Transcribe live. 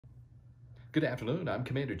Good afternoon. I'm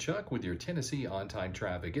Commander Chuck with your Tennessee on-time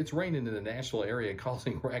traffic. It's raining in the Nashville area,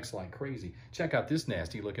 causing wrecks like crazy. Check out this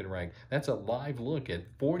nasty looking wreck. That's a live look at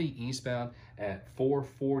 40 eastbound at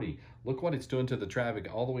 440. Look what it's doing to the traffic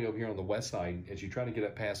all the way over here on the west side as you try to get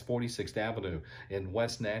up past 46th Avenue in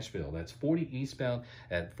West Nashville. That's 40 eastbound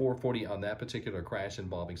at 440 on that particular crash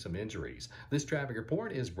involving some injuries. This traffic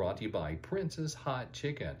report is brought to you by Prince's Hot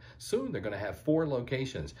Chicken. Soon they're going to have 4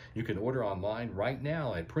 locations. You can order online right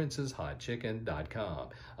now at princeshotchicken.com.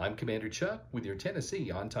 I'm Commander Chuck with your Tennessee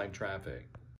on-time traffic.